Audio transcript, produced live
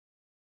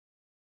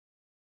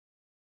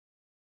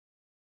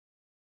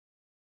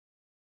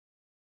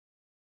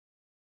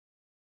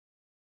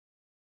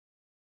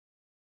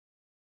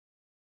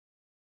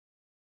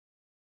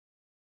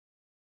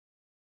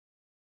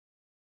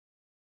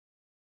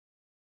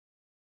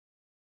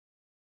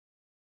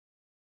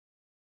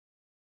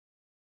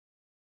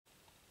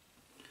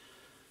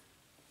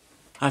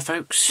Hi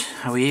folks,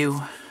 how are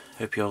you?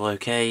 Hope you're all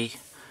okay.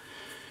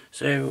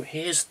 So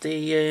here's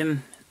the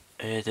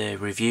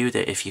review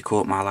that if you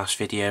caught my last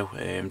video,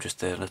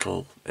 just a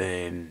little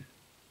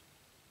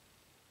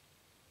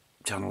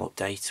channel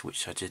update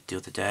which I did the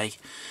other day.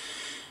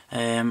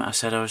 I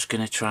said I was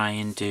going to try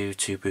and do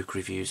 2 book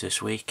reviews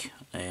this week,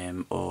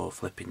 or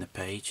flipping the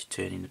page,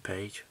 turning the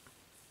page.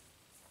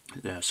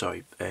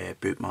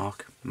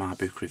 Bookmark, my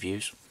book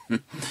reviews.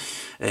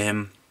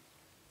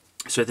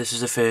 So this is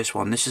the first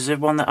one. This is the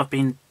one that I've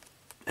been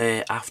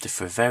after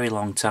for a very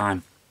long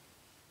time.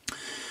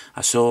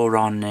 I saw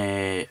on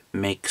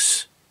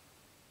Mig's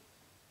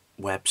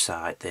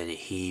website that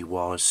he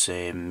was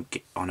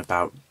on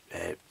about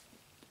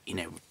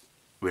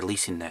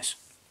releasing this.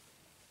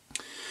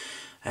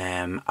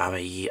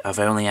 I've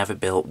only ever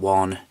built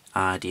one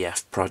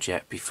IDF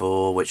project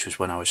before, which was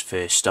when I was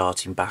first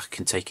starting back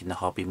and taking the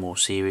hobby more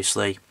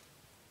seriously,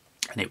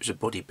 and it was a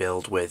buddy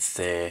build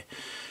with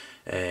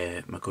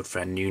my good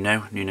friend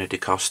Nuno Da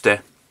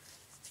Costa,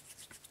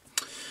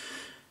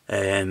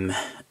 and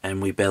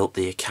we built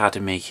the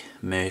Academy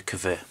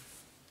Merkava,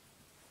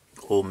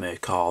 or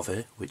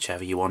Merkava,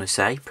 whichever you want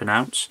to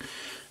pronounce,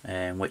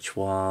 which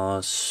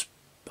was,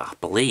 I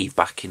believe,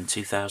 back in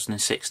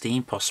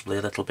 2016, possibly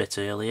a little bit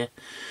earlier.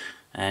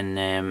 And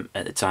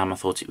at the time I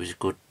thought it was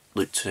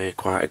looked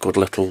quite a good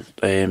little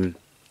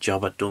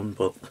job I'd done.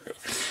 But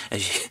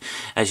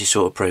as you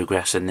sort of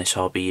progress in this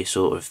hobby, you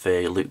sort of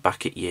look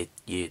back at your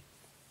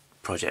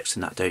projects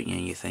and that, don't you,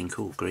 and you think,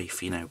 oh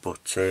grief,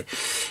 but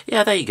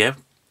yeah, there you go.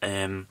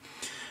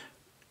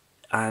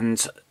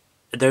 And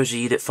those of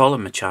you that follow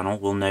my channel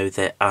will know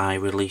that I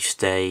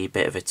released a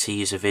bit of a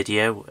teaser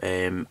video.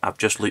 I've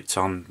just looked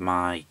on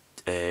my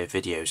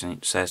videos and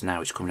it says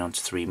now it's coming on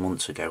to 3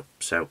 months ago,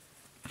 so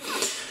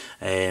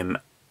I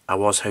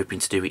was hoping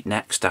to do it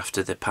next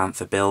after the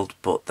Panther build,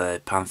 but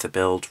the Panther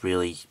build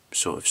really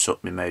sort of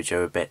sucked my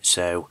mojo a bit,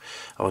 so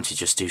I wanted to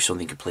just do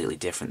something completely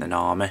different than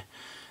armour.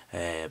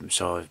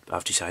 So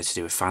I've decided to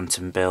do a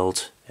Phantom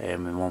build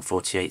in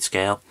 1/48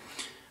 scale.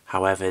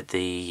 However,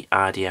 the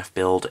IDF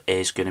build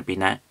is going to be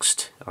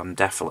next. I'm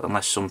definitely,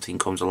 unless something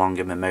comes along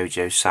and my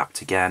mojo's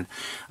sapped again,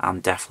 I'm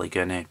definitely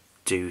going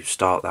to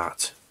start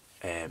that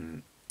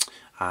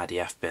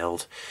IDF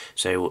build.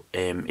 So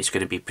it's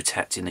going to be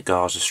protecting the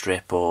Gaza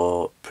Strip,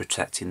 or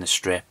protecting the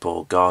strip,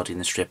 or guarding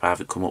the strip. I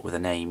haven't come up with a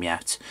name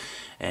yet.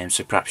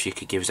 So perhaps you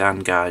could give us a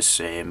hand, guys,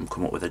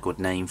 come up with a good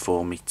name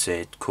for me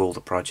to call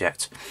the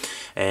project.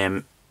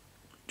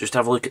 Just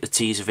have a look at the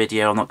teaser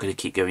video. I'm not going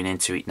to keep going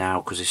into it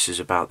now because this is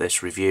about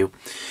this review,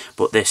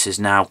 but this has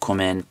now come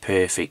in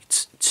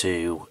perfect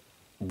to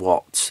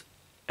what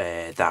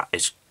that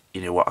is,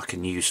 what I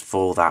can use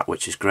for that,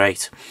 which is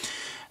great.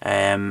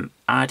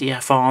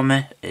 IDF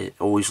armour, it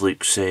always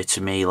looks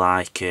to me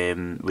like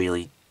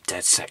really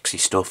dead sexy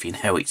stuff.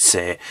 I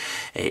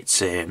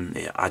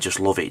just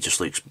love it. It just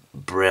looks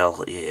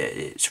brill.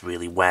 It's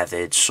really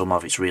weathered. Some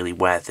of it's really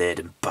weathered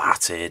and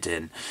battered,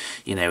 and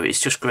it's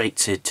just great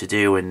to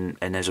do, and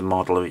as a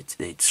modeler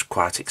it's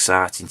quite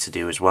exciting to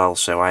do as well.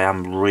 So I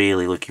am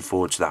really looking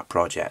forward to that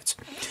project.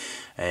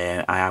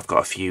 I have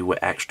got a few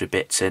extra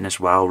bits in as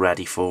well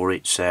ready for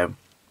it, so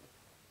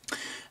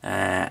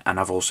and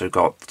I've also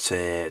got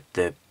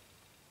the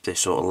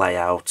sort of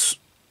layout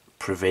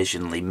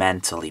provisionally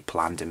mentally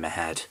planned in my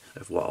head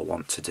of what I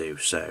want to do.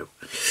 So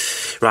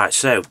right,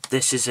 so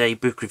this is a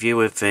book review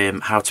of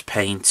how to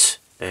paint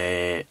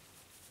IDF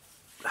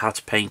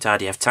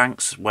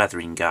tanks,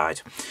 weathering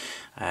guide.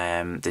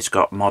 There's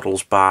got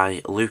models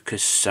by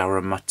Lucas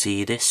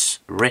Saramatidis,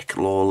 Rick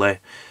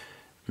Lawler,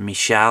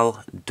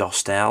 Michel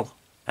Dostel,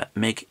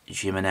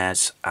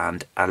 A-Mig-6128,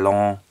 and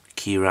Alain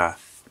Kira.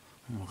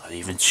 I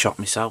even shot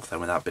myself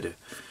then with that bit of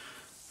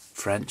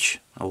French,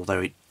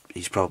 although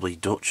he's probably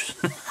Dutch.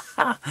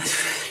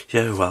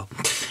 Yeah, well,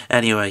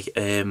 anyway,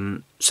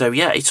 so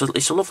yeah,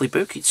 it's a lovely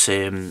book. It's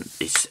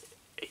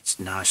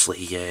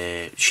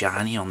nicely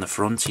shiny on the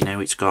front.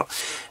 It's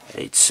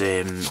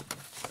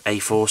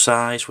A4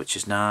 size, which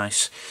is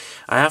nice.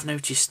 I have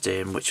noticed,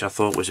 which I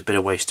thought was a bit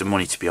of waste of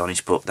money, to be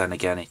honest, but then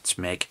again, it's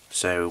Mig,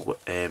 so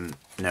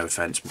no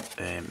offence,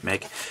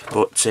 Mig,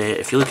 but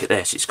if you look at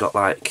this, it's got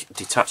like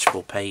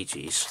detachable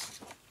pages,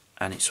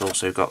 and it's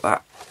also got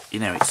that,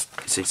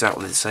 it's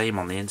exactly the same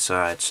on the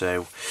inside.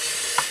 So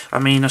I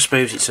mean, I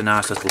suppose it's a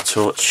nice little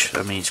touch.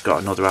 I mean, it's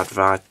got another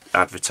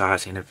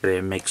advertising of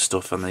Mig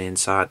stuff on the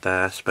inside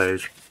there, I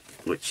suppose,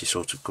 which you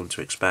sort of come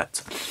to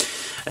expect.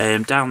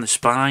 Down the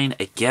spine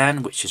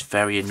again, which is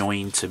very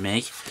annoying to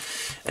me,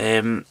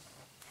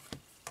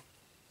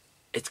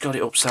 it's got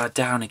it upside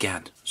down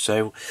again.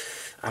 So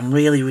I'm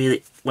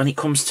really, when it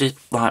comes to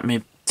like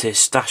to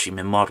stashing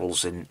my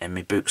models in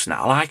my books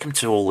now, I like them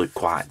to all look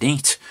quite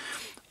neat,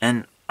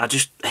 and I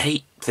just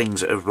hate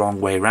things that are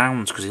wrong way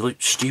round because they look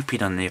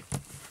stupid on the,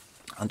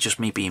 and just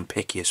me being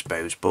picky, I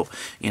suppose, but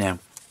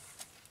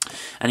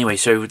anyway,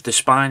 so the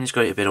spine has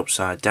got it a bit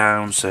upside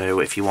down, so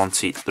if you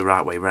want it the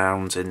right way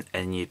round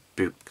and your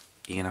book,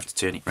 you're going to have to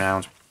turn it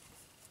round.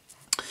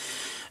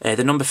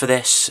 The number for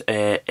this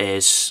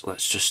is,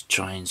 let's just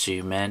try and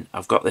zoom in.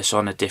 I've got this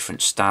on a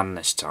different stand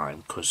this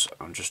time because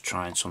I'm just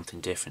trying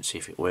something different, see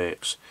if it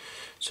works.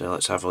 So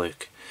let's have a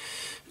look.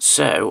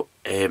 So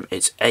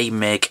it's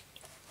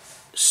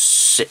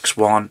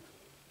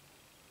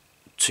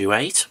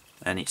A-Mig-6128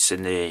 and it's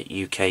in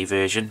the UK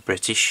version,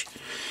 British.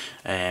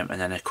 And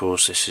then of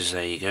course this is,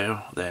 there you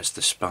go, there's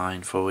the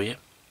spine for you.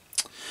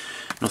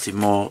 Nothing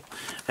more.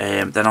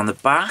 Then on the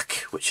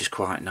back, which is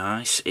quite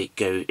nice, it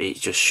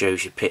just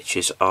shows you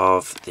pictures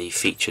of the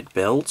featured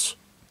builds,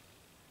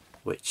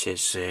 which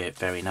is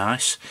very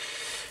nice.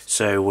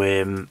 So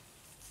we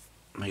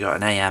got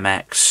an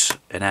AMX,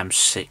 an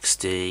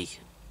M60,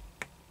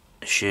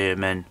 a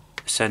Sherman,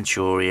 a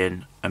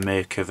Centurion, a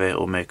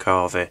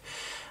Merkava,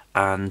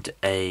 and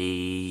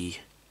a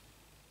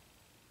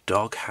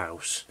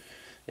Doghouse.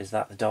 Is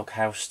that the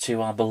Doghouse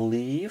 2, I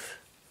believe?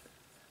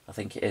 I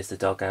think it is the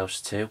Doghouse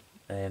 2.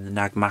 The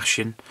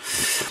Nagmashin,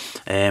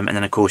 and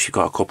then of course you've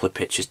got a couple of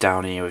pictures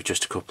down here of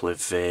just a couple of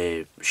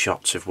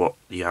shots of what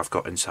you have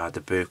got inside the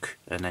book,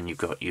 and then you've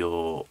got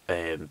your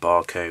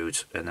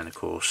barcode, and then of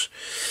course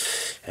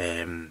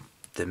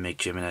the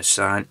MiG-6128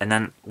 sign, and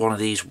then one of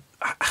these,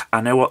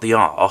 I know what they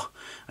are,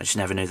 I just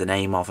never know the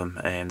name of them.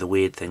 The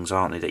weird things,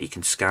 aren't they, that you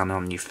can scan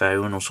on your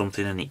phone or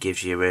something and it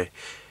gives you a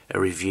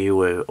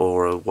review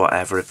or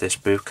whatever of this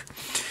book.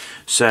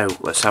 So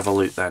let's have a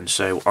look then.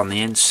 So on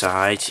the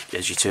inside,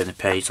 as you turn the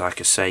page,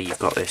 like I say, you've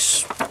got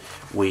this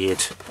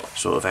weird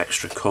sort of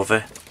extra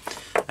cover,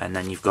 and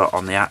then you've got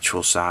on the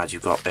actual side,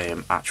 you've got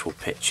actual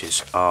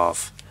pictures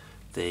of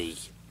the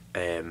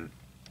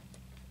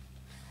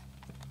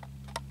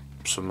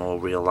some more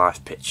real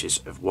life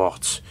pictures of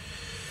what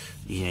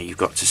you've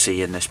got to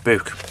see in this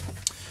book.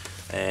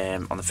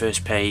 On the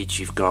first page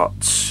you've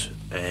got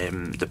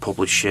the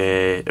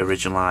publisher,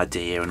 original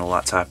idea and all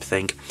that type of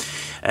thing.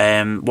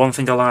 One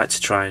thing I like to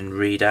try and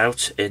read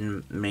out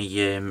in my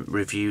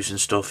reviews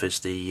and stuff is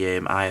the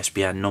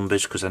ISBN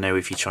numbers, because I know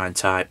if you try and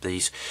type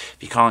these, if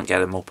you can't get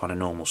them up on a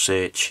normal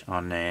search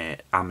on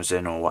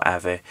Amazon or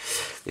whatever,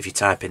 if you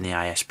type in the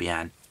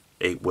ISBN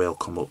it will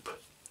come up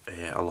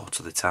a lot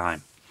of the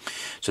time.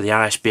 So the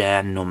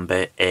ISBN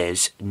number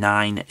is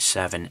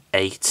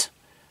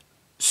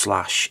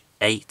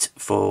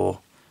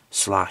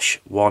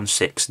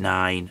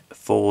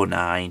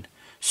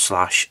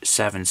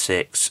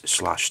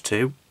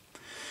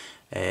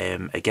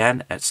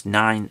Again, it's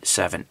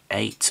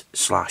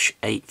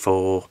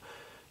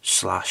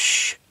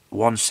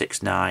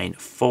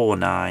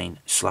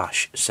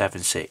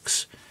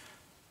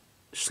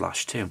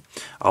 978/84/16949/76/2.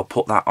 I'll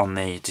put that on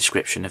the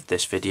description of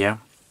this video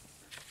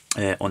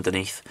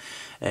underneath.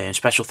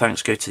 Special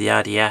thanks go to the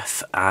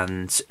IDF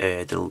and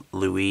the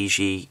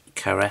Luigi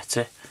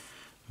Caretta.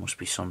 Must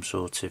be some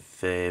sort of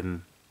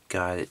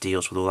guy that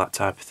deals with all that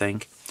type of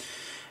thing.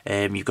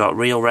 You've got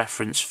real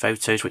reference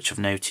photos, which I've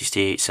noticed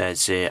here. It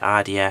says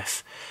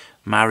IDF,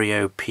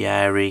 Mario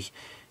Pieri,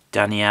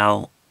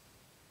 Danielle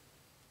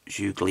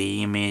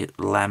Giugliemi,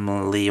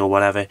 Lemley or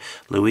whatever,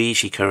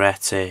 Luigi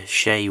Caretta,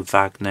 Shay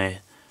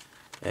Wagner,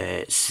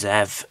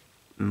 Zev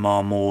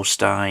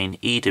Marmorstein,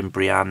 Eden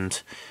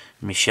Briand,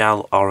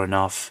 Michelle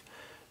Oronov,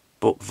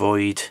 Buck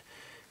Void,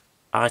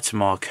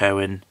 Itamar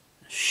Cohen,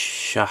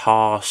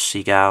 Shahar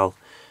Sigal,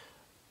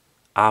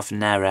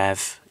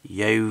 Avnerev,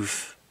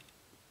 Yov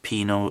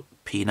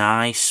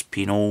Pinoz,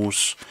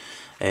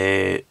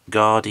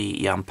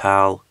 Gardi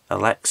Yampal,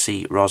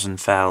 Alexei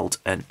Rosenfeld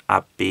and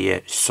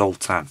Abir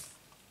Sultan.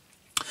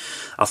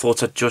 I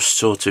thought I'd just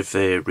sort of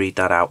read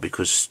that out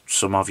because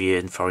some of you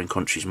in foreign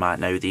countries might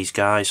know these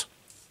guys,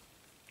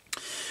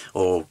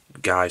 or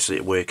guys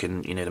that work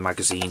in the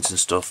magazines and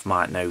stuff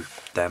might know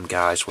them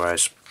guys,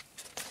 whereas,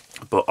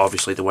 but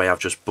obviously the way I've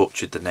just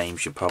butchered the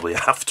names, you probably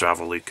have to have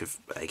a look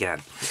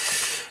again.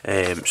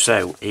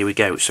 So here we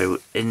go. So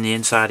in the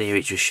inside here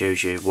it just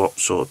shows you what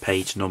sort of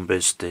page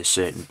numbers the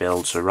certain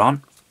builds are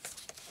on,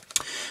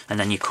 and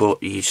then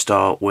you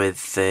start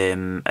with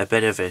a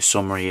bit of a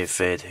summary of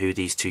who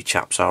these two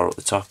chaps are at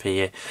the top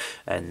here,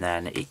 and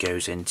then it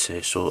goes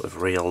into sort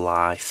of real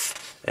life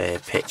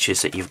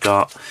pictures that you've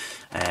got.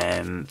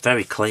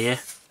 Very clear,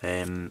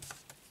 and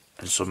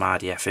some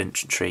IDF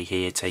infantry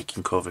here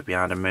taking cover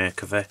behind a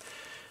Merkava.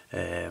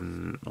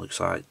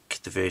 Looks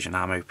like the version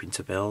I'm hoping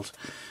to build,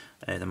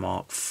 the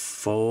Mark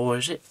IV,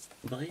 is it,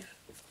 I believe?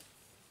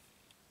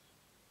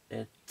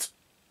 It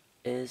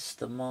is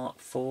the Mark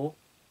IV,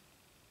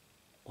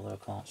 although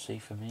I can't see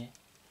from here.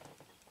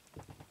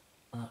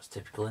 That's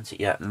typical, isn't it?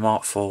 Yeah, the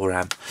Mark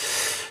IV.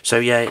 So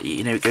yeah,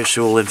 it goes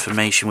through all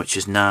information, which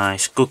is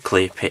nice. Good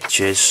clear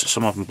pictures,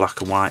 some of them black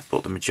and white,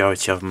 but the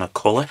majority of them are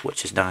colour,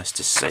 which is nice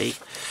to see.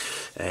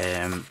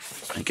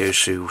 It goes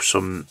through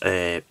some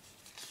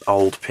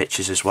old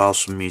pictures as well,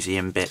 some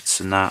museum bits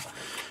and that,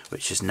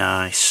 which is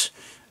nice.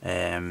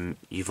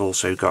 You've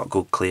also got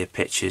good clear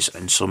pictures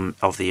and some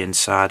of the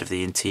inside of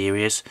the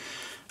interiors.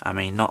 I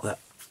mean, not that,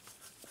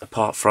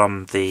 apart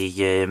from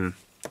the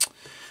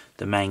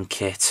main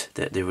kit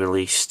that they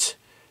released,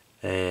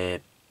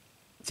 the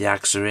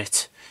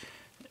Axerit,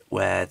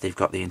 where they've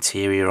got the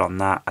interior on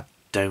that,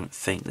 don't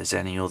think there's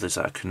any others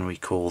that I can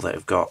recall that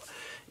have got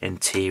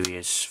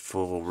interiors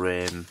for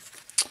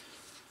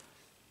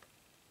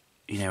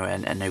you know,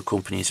 and no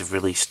companies have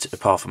released,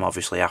 apart from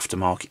obviously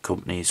aftermarket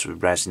companies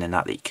with resin and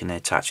that you can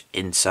attach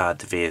inside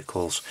the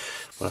vehicles,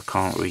 but I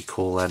can't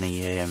recall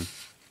anything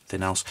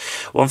else.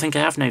 One thing I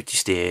have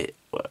noticed here,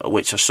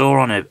 which I saw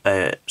on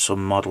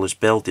some modeller's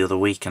build the other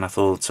week, and I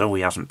thought, oh,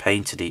 he hasn't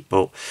painted it,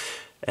 but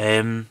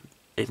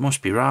it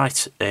must be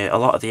right. A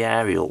lot of the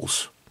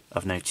aerials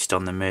I've noticed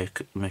on the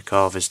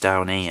Merkavas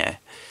down here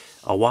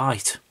are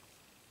white.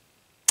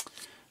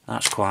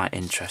 That's quite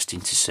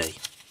interesting to see,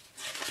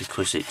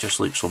 because it just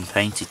looks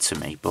unpainted to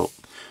me. But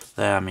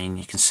there, I mean,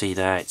 you can see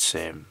there it's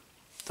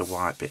the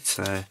white bits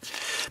there.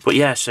 But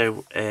yeah,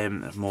 so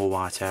more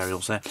white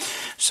aerials there.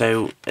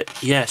 So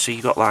yeah, so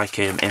you got like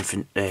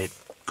good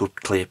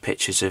clear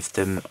pictures of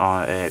them,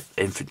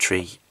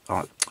 infantry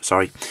and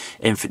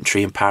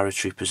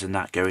paratroopers and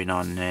that going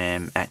on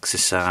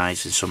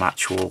exercise, and some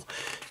actual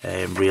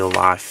real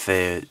life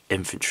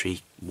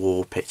infantry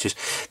war pictures.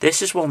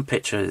 This is one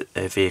picture,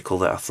 a vehicle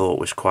that I thought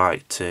was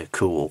quite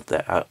cool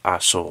that I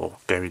saw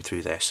going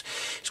through this.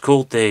 It's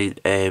called the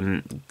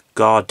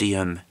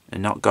Guardian,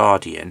 not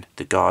Guardian,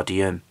 the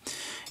Guardian.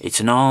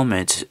 It's an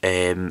armoured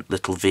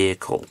little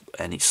vehicle,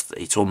 and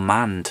it's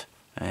unmanned,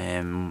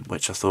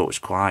 which I thought was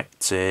quite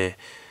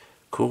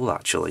cool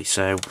actually.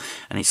 So,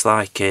 and it's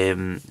like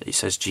it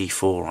says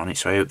G4 on it,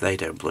 so I hope they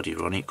don't bloody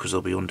run it, because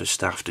they'll be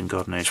understaffed and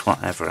God knows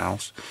whatever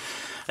else.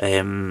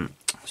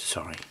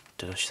 Sorry,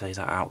 did I say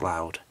that out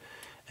loud?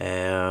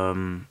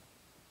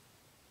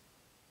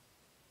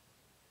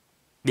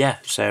 Yeah,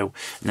 so,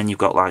 and then you've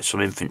got like some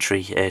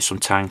infantry, some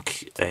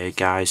tank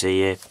guys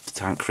here, the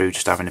tank crew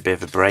just having a bit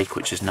of a break,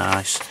 which is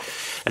nice.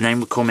 And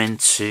then we come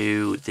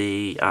into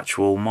the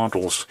actual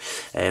models.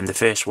 The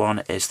first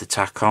one is the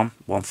TACOM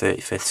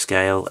 1/35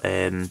 scale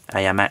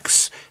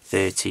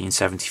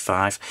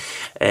AMX-1375,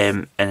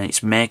 and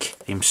it's Meg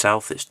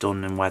himself that's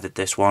done and weathered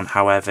this one.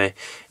 However,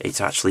 it's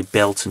actually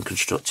built and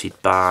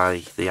constructed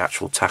by the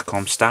actual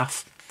TACOM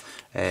staff.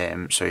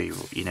 So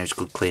you know, it's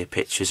good clear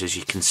pictures, as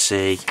you can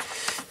see,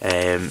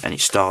 and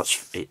it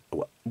starts.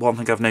 One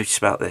thing I've noticed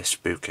about this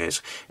book is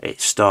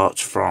it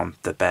starts from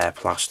the bare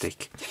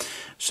plastic.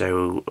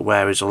 So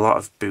whereas a lot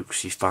of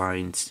books you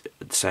find,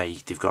 say,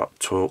 they've got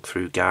talk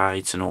through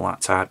guides and all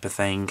that type of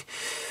thing,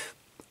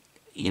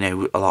 you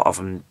know, a lot of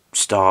them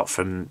start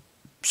from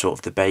sort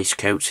of the base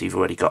coat, so you've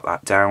already got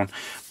that down.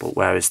 But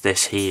whereas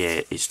this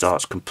here, it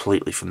starts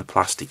completely from the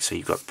plastic, so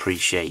you've got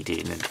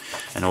pre-shading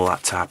and all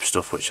that type of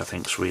stuff, which I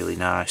think is really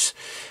nice.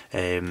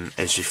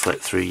 As you flip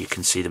through, you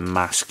can see the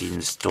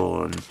masking's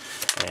done.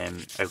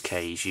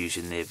 Okay, he's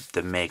using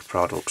the MIG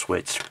products,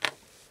 which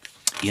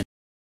you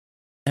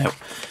know,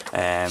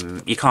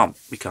 we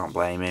can't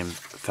blame him.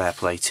 Fair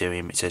play to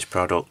him. It's his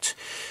product.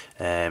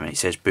 It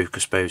says book, I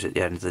suppose, at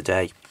the end of the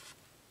day.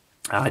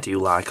 I do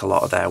like a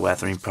lot of their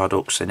weathering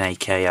products, and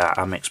AK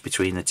I mix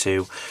between the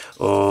two,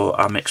 or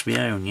I mix my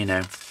own, you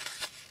know.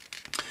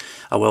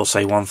 I will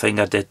say one thing,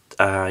 I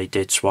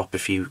did swap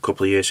a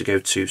couple of years ago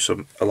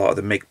to a lot of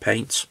the MIG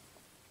paints.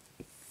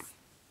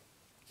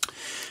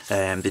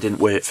 They didn't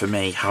work for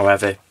me.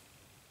 However,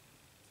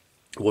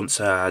 once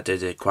I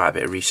did quite a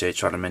bit of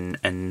research on them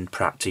and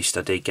practiced,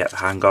 I did get the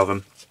hang of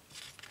them.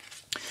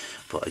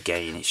 But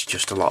again, it's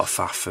just a lot of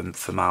faff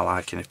for my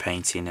liking of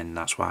painting, and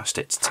that's why I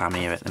stick to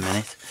Tamiya at the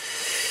minute.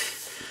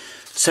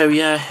 So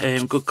yeah,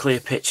 good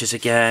clear pictures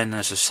again,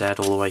 as I said,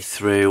 all the way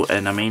through.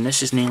 And I mean,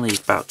 this is nearly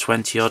about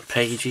 20 odd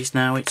pages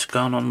now it's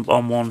gone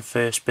on one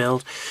first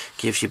build.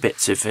 Gives you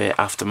bits of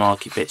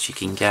aftermarket bits you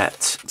can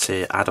get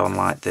to add on,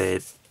 like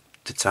the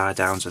tie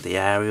downs of the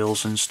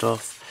aerials and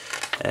stuff.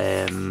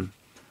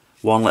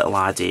 One little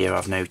idea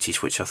I've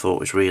noticed, which I thought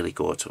was really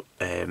good,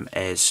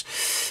 is,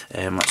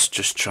 let's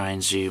just try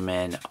and zoom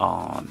in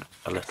on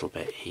a little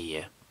bit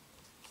here.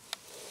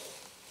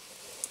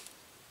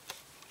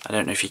 I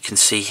don't know if you can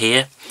see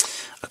here.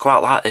 I quite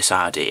like this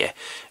idea.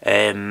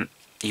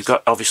 You've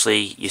got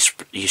obviously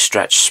your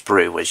stretch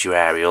sprue as your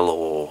aerial,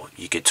 or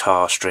your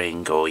guitar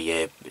string, or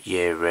your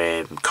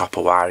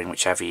copper wiring,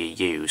 whichever you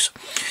use,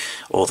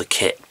 or the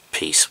kit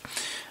piece.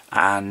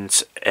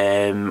 And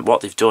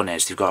what they've done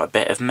is they've got a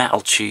bit of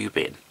metal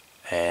tubing,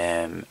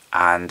 and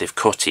they've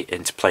cut it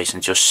into place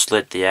and just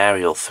slid the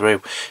aerial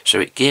through, so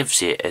it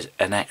gives it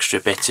an extra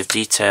bit of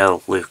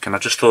detail look. And I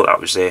just thought that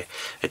was a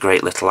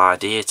great little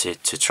idea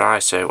to try,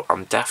 so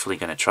I'm definitely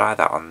going to try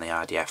that on the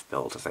IDF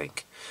build, I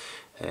think.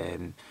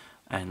 And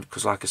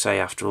because, like I say,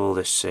 after all,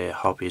 this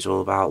hobby is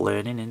all about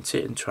learning, isn't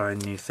it, and trying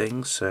new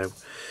things, so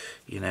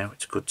you know,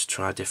 it's good to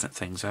try different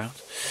things out.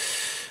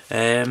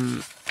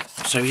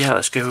 So yeah,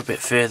 let's go a bit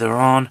further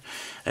on.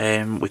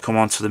 We come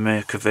on to the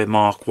Merkava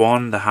Mark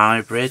 1, the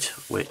hybrid,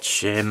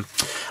 which I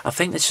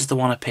think this is the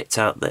one I picked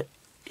out that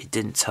it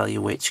didn't tell you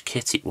which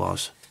kit it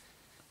was.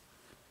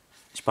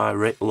 It's by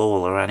Rick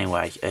Lawler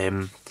anyway.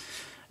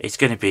 It's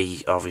going to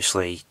be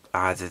obviously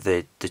either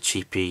the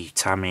cheapy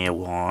Tamiya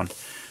one,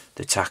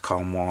 the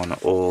TACOM one,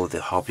 or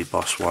the Hobby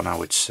Boss one, I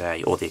would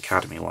say, or the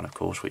Academy one, of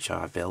course, which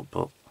I built,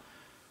 but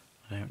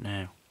I don't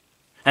know.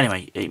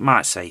 Anyway, it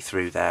might say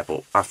through there,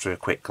 but after a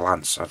quick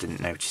glance I didn't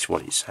notice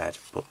what it said.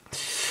 But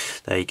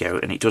there you go,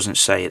 and it doesn't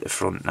say at the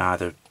front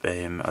neither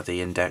of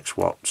the index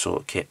what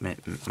sort of kit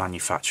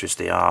manufacturers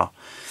they are.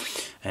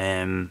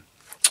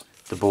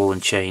 The ball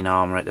and chain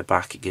armour at the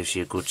back, it gives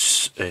you a good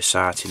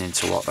sighting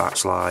into what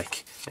that's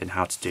like and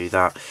how to do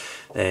that.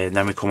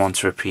 Then we come on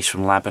to a piece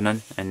from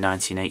Lebanon in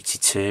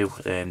 1982,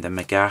 the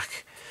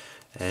Magak.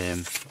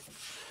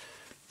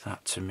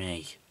 That to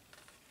me,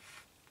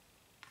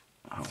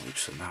 that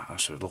looks like that.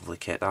 That's a lovely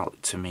kit.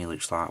 That to me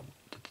looks like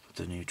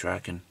the new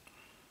Dragon,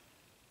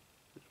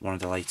 one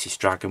of the latest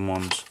Dragon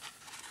ones.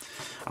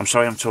 I'm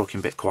sorry I'm talking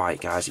a bit quiet,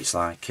 guys. It's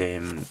like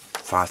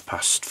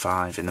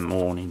 5:05 in the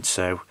morning,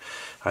 so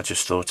I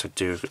just thought I'd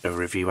do a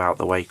review out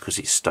the way, because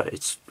it's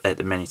at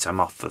the minute I'm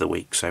off for the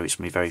week, so it's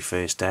my very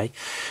first day.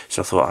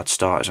 So I thought I'd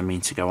start as I mean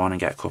to go on and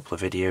get a couple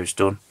of videos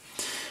done.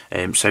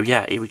 So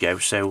yeah, here we go.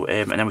 So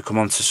and then we come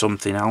on to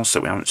something else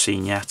that we haven't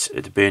seen yet,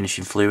 the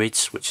burnishing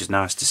fluids, which is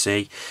nice to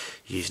see.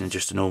 Using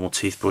just a normal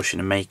toothbrush and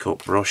a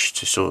makeup brush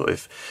to sort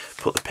of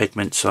put the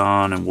pigments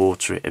on and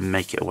water it and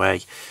make it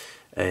away.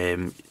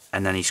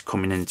 And then he's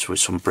coming into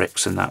some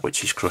bricks and that, which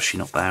he's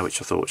crushing up there,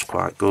 which I thought was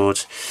quite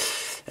good.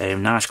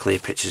 Nice clear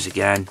pictures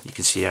again. You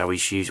can see how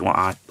he's using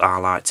what I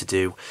like to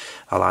do.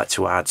 I like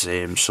to add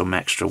some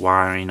extra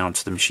wiring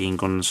onto the machine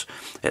guns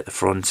at the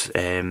front.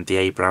 The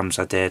Abrams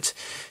I did.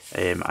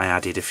 I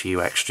added a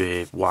few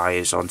extra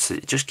wires onto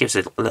it. It just gives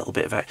it a little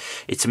bit of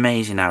it's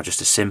amazing how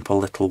just a simple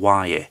little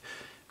wire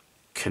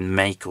can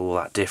make all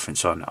that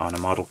difference on a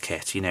model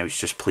kit. You know, it's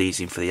just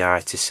pleasing for the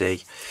eye to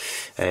see.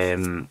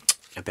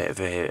 A bit of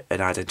an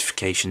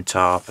identification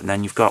tarp, and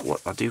then you've got what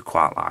I do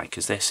quite like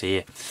is this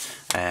here.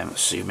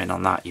 Let's zoom in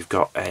on that. You've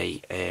got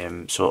a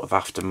sort of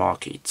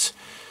aftermarket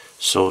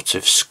sort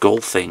of skull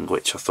thing,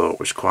 which I thought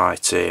was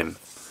quite good.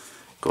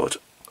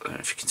 I don't know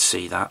if you can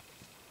see that.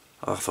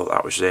 I thought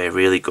that was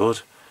really good.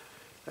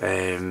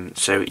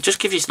 So it just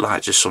gives you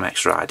like just some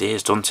extra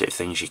ideas, doesn't it?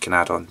 Things you can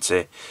add on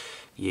to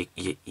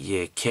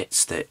your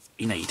kits that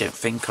you don't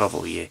think of,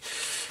 or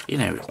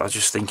I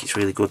just think it's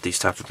really good, these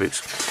type of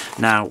books.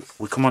 Now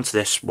we come on to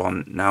this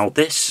one. Now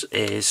this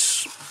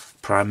is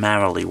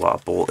primarily what I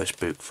bought this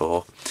book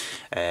for.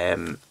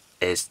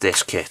 Is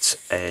this kit.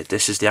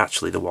 This is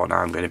actually the one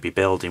I'm going to be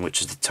building,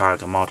 which is the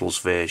Tiger Models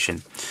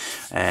version.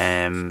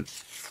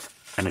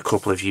 And a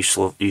couple of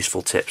useful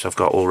tips I've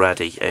got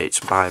already. It's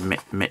by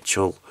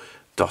Mitchell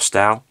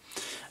Dostal.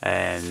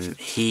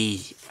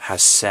 He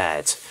has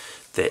said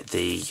that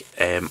the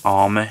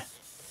armour,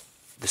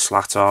 the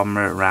slat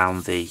armour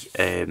around the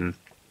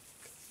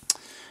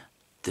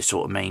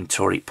sort of main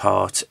turret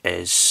part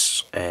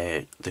is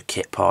the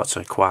kit parts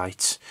are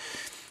quite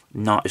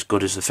not as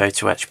good as the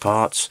photo etch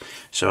parts,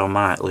 so I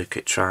might look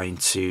at trying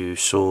to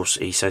source.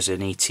 He says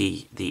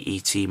the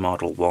ET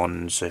model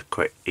ones are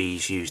quite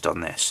easy used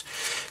on this,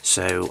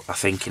 so I'm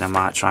thinking I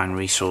might try and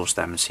resource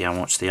them and see how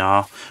much they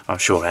are. I'm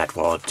sure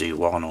Edward do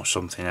one or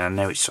something. I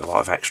know it's a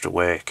lot of extra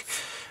work.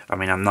 I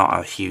mean, I'm not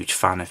a huge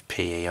fan of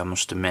PE, I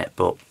must admit,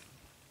 but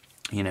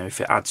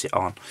if it adds it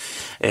on.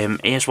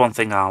 Here's one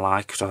thing I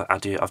like, because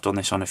I've done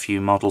this on a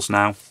few models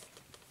now.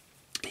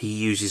 He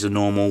uses a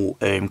normal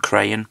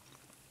crayon.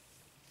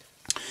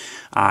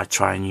 I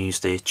try and use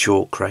the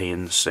chalk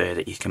crayons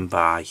that you can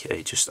buy.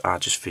 I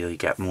just feel you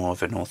get more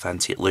of an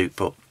authentic look,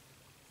 but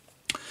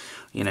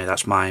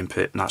that's my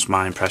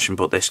impression.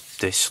 But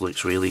this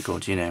looks really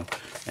good,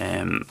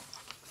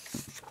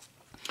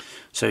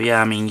 So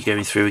yeah, I mean, you're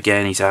going through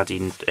again. He's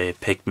adding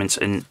pigments,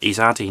 and he's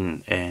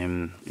adding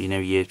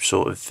your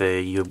sort of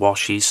your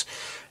washes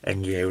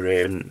and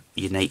your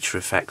nature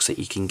effects that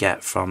you can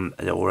get from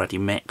already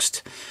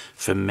mixed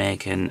from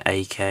MiG and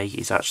AK.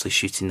 He's actually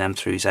shooting them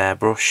through his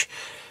airbrush.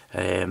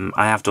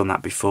 I have done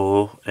that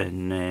before,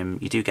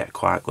 and you do get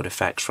quite good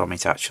effects from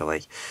it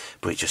actually,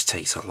 but it just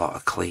takes a lot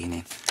of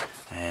cleaning.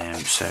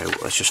 So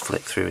let's just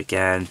flick through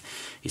again.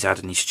 He's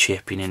adding his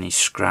chipping and his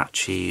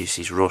scratches,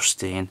 his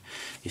rusting.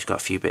 He's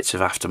got a few bits of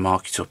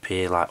aftermarket up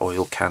here, like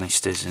oil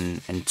canisters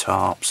and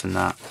tarps and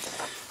that.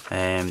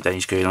 Then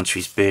he's going on to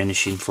his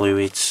burnishing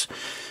fluids.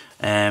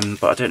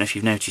 But I don't know if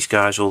you've noticed,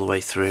 guys, all the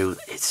way through,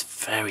 it's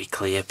very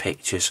clear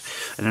pictures.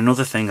 And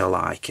another thing I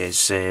like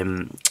is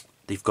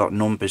they've got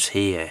numbers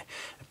here,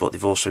 but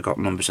they've also got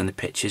numbers in the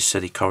pictures, so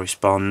they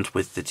correspond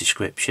with the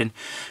description.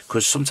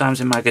 Because sometimes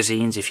in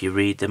magazines, if you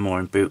read them, or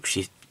in books,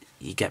 you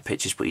get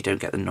pictures but you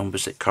don't get the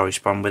numbers that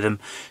correspond with them,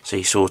 so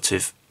you sort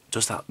of,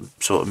 does that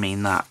sort of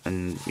mean that?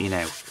 And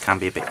can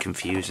be a bit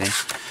confusing.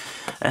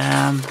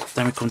 Then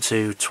we come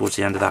towards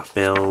the end of that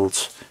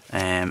build,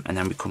 and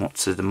then we come up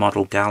to the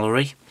model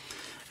gallery.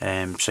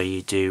 So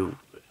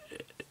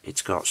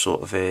it's got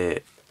sort of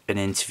an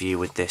interview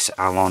with this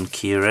Alon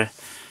Kira,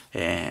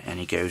 and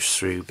he goes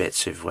through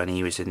bits of when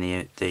he was in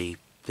the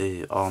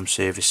armed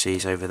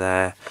services over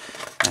there.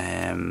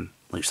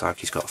 Looks like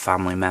he's got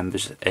family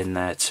members in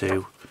there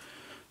too.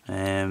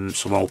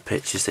 Some old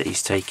pictures that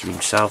he's taken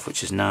himself,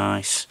 which is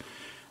nice.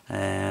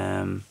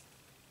 Oh,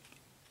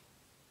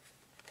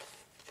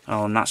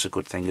 and that's a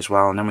good thing as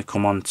well. And then we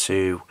come on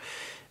to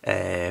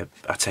I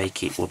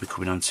take it we'll be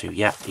coming on to,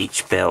 yeah,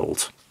 each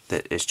build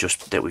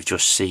that we've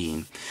just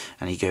seen,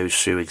 and he goes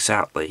through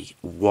exactly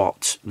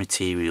what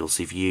materials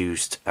they've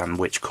used and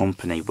which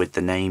company, with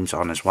the names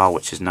on as well,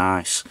 which is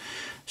nice.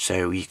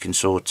 So you can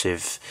sort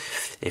of,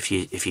 if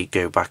you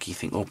go back, you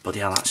think, oh bloody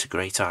hell, that's a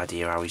great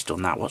idea how he's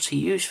done that. What's he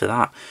used for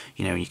that?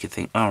 You know, you can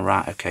think, oh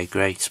right, okay,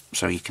 great.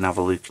 So you can have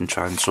a look and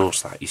try and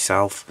source that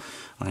yourself.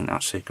 I think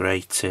that's a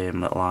great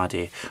little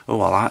idea.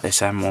 Oh, I like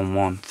this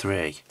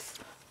M113.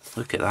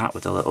 Look at that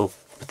with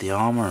the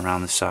armour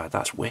around the side.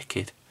 That's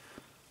wicked.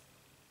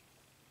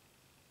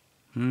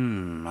 I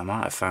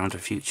might have found a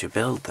future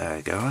build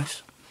there,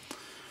 guys.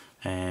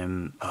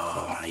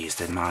 Oh, here's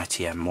the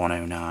mighty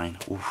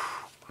M109. Oof.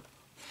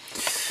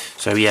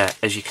 So yeah,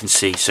 as you can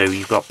see, so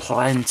you've got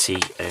plenty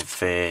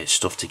of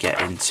stuff to get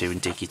into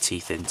and dig your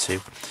teeth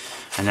into.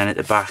 And then at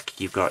the back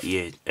you've got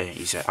your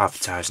he's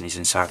advertising his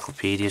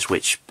encyclopedias,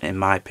 which in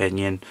my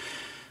opinion,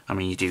 I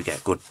mean, you do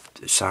get good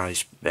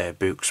size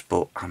books,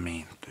 but I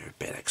mean, they're a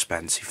bit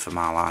expensive for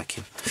my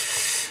liking.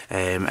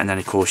 And then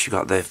of course you've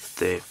got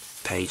the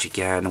page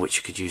again, which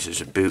you could use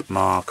as a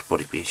bookmark, but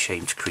it'd be a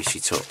shame to crease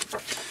it up.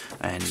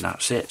 And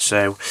that's it.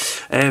 So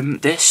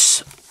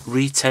this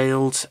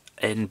retailed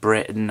in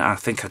Britain, I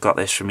think I got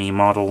this from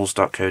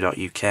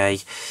emodels.co.uk.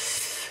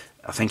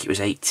 I think it was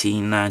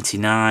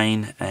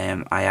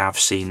 £18.99. I have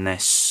seen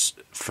this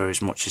for as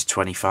much as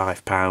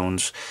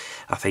 £25.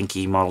 I think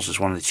eModels is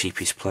one of the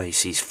cheapest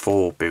places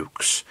for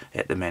books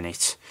at the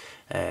minute.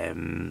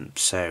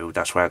 So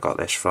that's where I got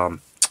this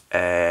from.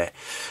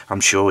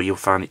 I'm sure you'll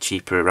find it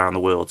cheaper around the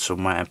world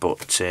somewhere,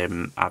 but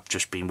I've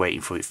just been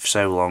waiting for it for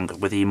so long.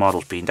 With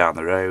eModels being down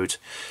the road,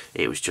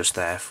 it was just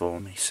there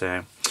for me.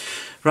 So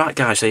right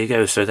guys, there you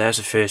go. So there's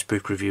the first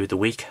book review of the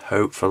week,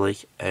 hopefully,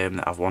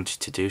 that I've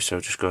wanted to do.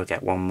 So just got to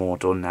get one more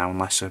done now,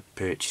 unless I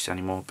purchase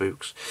any more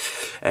books.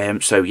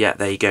 So yeah,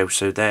 there you go.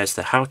 So there's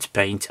the How to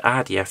Paint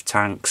IDF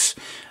Tanks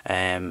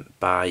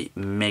by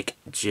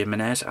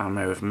Mig-6128,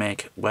 Ammo of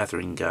Mig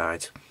Weathering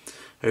Guide.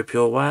 Hope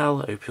you're well,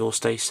 hope you all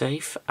stay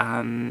safe,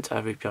 and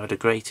I hope you had a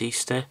great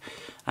Easter,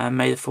 and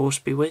may the force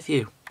be with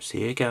you.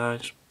 See you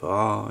guys,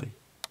 bye.